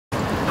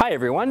Hi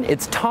everyone,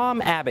 it's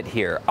Tom Abbott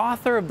here,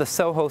 author of The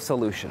Soho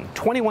Solution,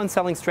 21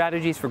 Selling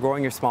Strategies for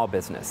Growing Your Small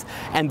Business,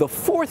 and the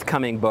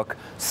forthcoming book,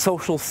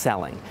 Social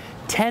Selling,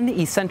 10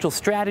 Essential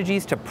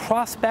Strategies to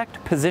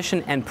Prospect,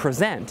 Position, and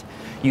Present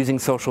Using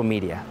Social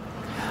Media.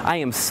 I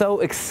am so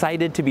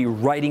excited to be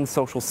writing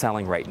social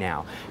selling right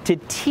now, to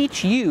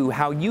teach you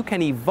how you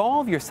can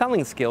evolve your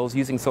selling skills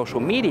using social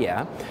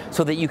media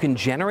so that you can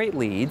generate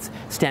leads,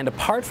 stand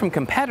apart from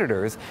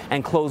competitors,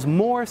 and close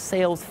more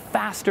sales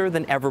faster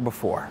than ever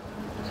before.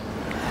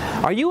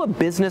 Are you a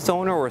business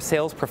owner or a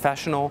sales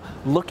professional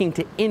looking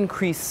to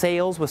increase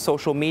sales with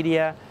social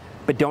media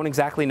but don't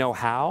exactly know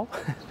how?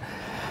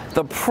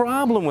 The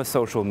problem with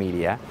social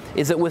media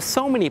is that with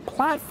so many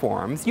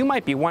platforms, you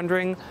might be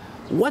wondering,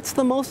 what's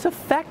the most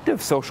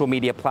effective social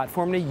media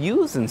platform to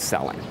use in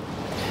selling?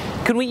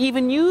 Can we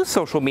even use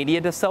social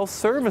media to sell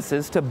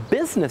services to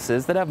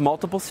businesses that have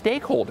multiple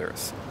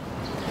stakeholders?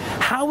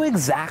 How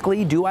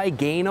exactly do I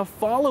gain a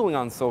following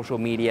on social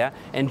media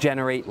and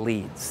generate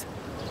leads?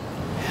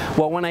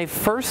 Well, when I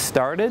first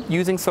started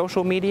using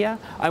social media,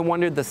 I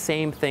wondered the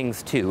same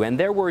things too, and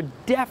there were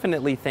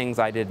definitely things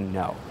I didn't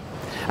know.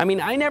 I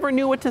mean, I never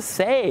knew what to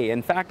say.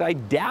 In fact, I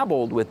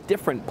dabbled with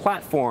different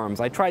platforms.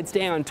 I tried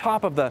staying on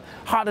top of the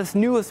hottest,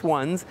 newest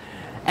ones,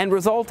 and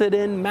resulted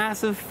in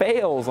massive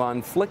fails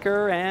on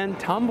Flickr and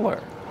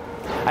Tumblr.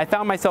 I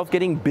found myself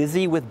getting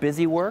busy with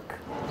busy work.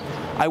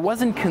 I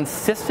wasn't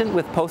consistent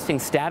with posting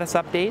status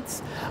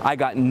updates. I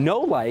got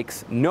no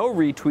likes, no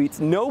retweets,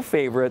 no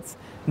favorites,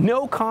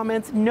 no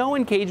comments, no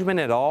engagement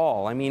at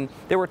all. I mean,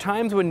 there were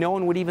times when no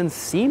one would even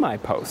see my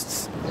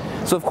posts.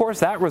 So of course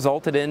that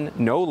resulted in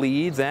no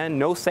leads and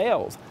no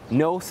sales,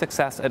 no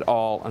success at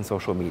all on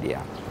social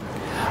media.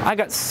 I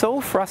got so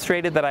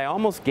frustrated that I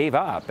almost gave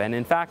up, and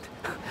in fact,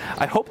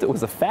 I hoped it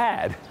was a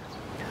fad.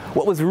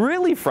 What was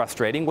really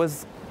frustrating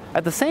was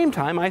at the same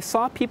time I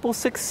saw people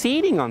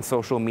succeeding on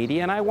social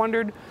media and I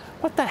wondered,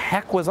 what the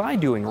heck was I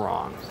doing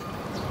wrong?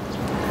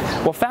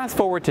 Well, fast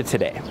forward to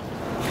today.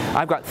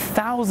 I've got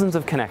thousands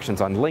of connections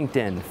on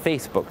LinkedIn,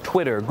 Facebook,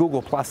 Twitter,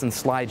 Google+, and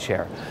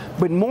SlideShare.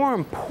 But more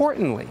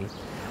importantly,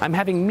 I'm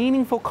having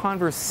meaningful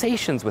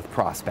conversations with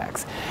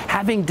prospects,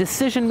 having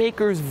decision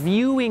makers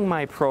viewing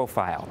my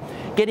profile,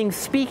 getting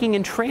speaking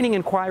and training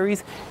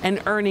inquiries,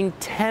 and earning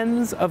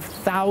tens of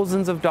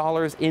thousands of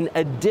dollars in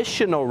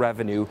additional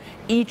revenue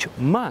each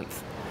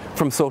month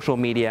from social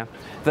media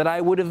that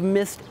I would have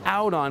missed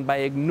out on by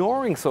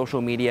ignoring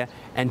social media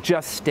and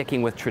just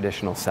sticking with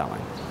traditional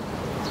selling.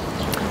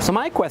 So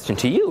my question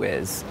to you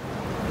is,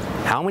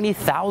 how many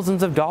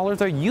thousands of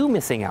dollars are you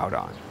missing out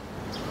on?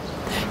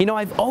 You know,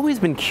 I've always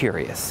been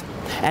curious,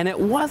 and it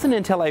wasn't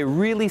until I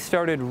really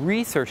started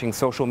researching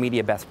social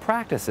media best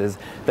practices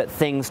that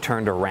things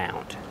turned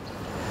around.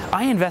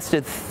 I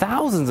invested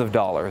thousands of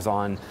dollars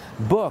on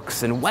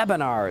books and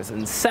webinars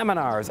and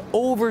seminars,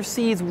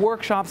 overseas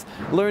workshops,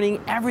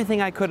 learning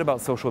everything I could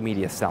about social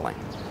media selling.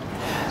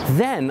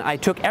 Then I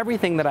took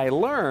everything that I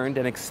learned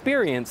and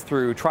experienced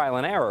through trial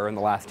and error in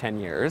the last 10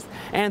 years,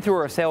 and through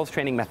our sales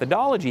training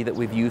methodology that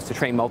we've used to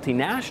train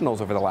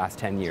multinationals over the last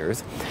 10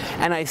 years,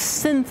 and I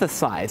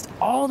synthesized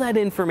all that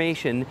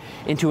information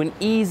into an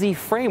easy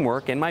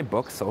framework in my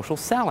book, Social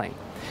Selling.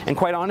 And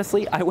quite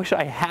honestly, I wish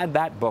I had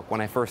that book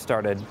when I first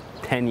started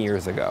 10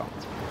 years ago.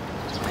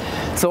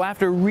 So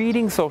after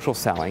reading Social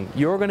Selling,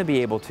 you're going to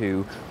be able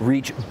to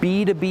reach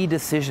B2B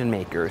decision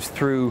makers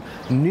through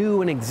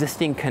new and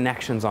existing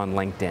connections on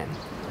LinkedIn.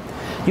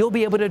 You'll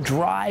be able to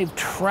drive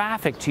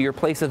traffic to your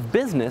place of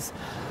business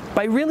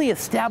by really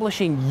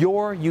establishing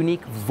your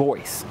unique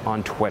voice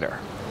on Twitter.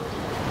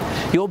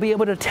 You'll be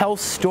able to tell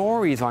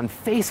stories on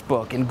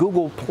Facebook and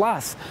Google+,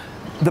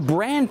 the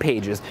brand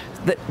pages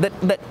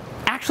that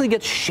actually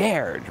get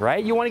shared,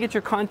 right? You want to get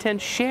your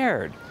content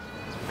shared.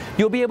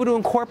 You'll be able to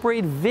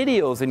incorporate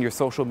videos in your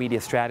social media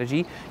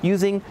strategy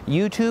using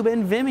YouTube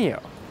and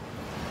Vimeo.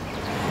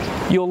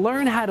 You'll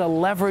learn how to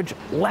leverage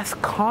less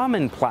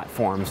common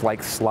platforms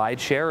like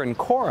SlideShare and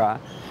Quora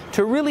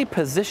to really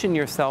position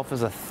yourself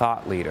as a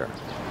thought leader.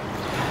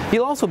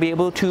 You'll also be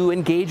able to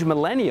engage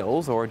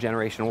millennials, or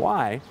Generation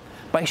Y,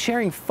 by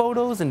sharing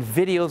photos and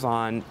videos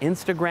on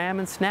Instagram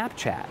and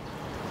Snapchat.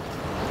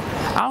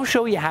 I'll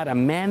show you how to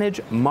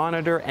manage,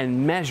 monitor,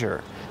 and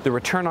measure the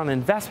return on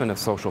investment of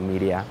social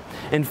media.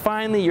 And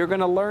finally, you're going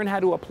to learn how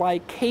to apply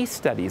case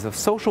studies of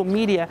social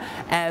media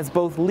as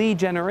both lead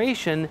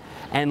generation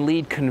and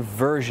lead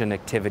conversion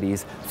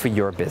activities for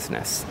your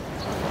business.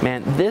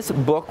 Man, this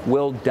book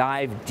will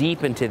dive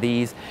deep into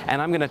these,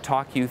 and I'm going to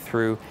talk you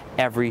through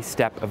every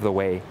step of the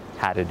way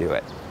how to do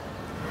it.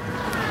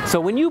 So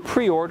when you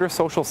pre-order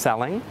Social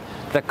Selling,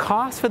 the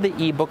cost for the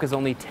ebook is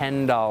only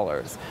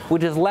 $10,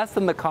 which is less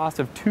than the cost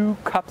of 2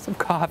 cups of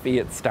coffee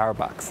at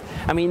Starbucks.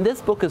 I mean,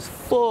 this book is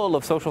full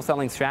of social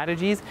selling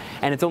strategies,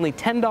 and it's only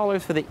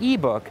 $10 for the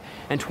ebook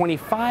and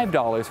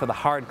 $25 for the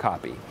hard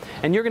copy.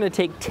 And you're going to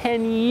take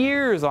 10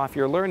 years off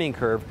your learning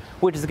curve,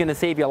 which is going to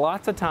save you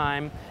lots of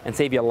time and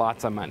save you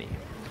lots of money.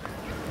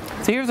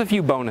 So here's a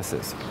few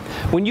bonuses.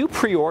 When you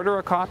pre-order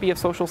a copy of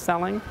Social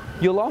Selling,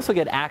 you'll also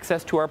get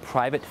access to our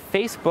private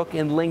Facebook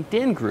and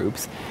LinkedIn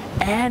groups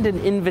and an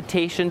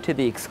invitation to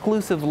the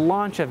exclusive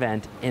launch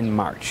event in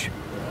March.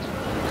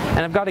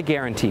 And I've got a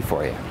guarantee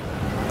for you.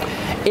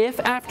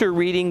 If after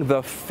reading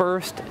the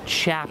first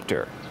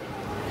chapter,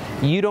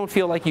 you don't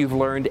feel like you've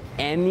learned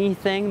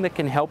anything that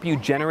can help you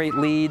generate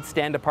leads,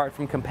 stand apart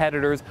from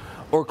competitors,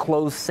 or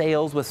close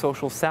sales with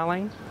social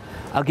selling,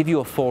 I'll give you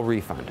a full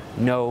refund,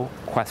 no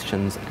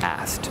questions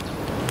asked.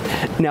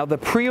 Now, the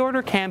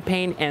pre-order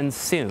campaign ends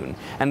soon,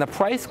 and the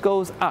price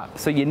goes up,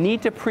 so you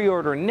need to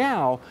pre-order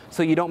now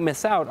so you don't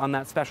miss out on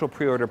that special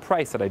pre-order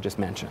price that I just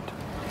mentioned.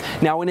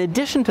 Now, in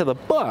addition to the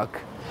book,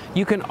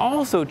 you can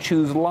also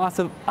choose lots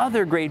of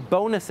other great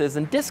bonuses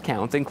and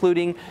discounts,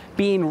 including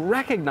being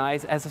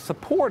recognized as a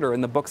supporter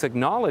in the book's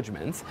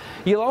acknowledgments.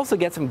 You'll also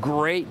get some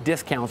great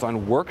discounts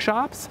on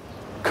workshops,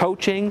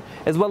 coaching,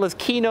 as well as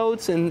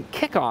keynotes and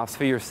kickoffs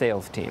for your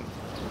sales team.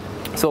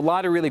 So a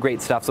lot of really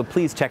great stuff, so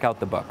please check out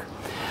the book.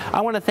 I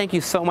want to thank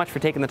you so much for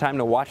taking the time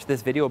to watch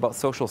this video about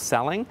social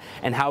selling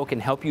and how it can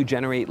help you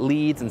generate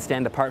leads and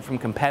stand apart from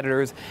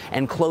competitors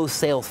and close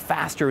sales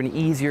faster and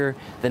easier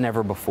than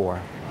ever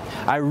before.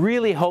 I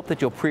really hope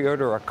that you'll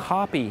pre-order a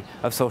copy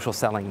of Social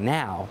Selling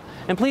now,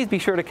 and please be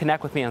sure to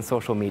connect with me on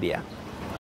social media.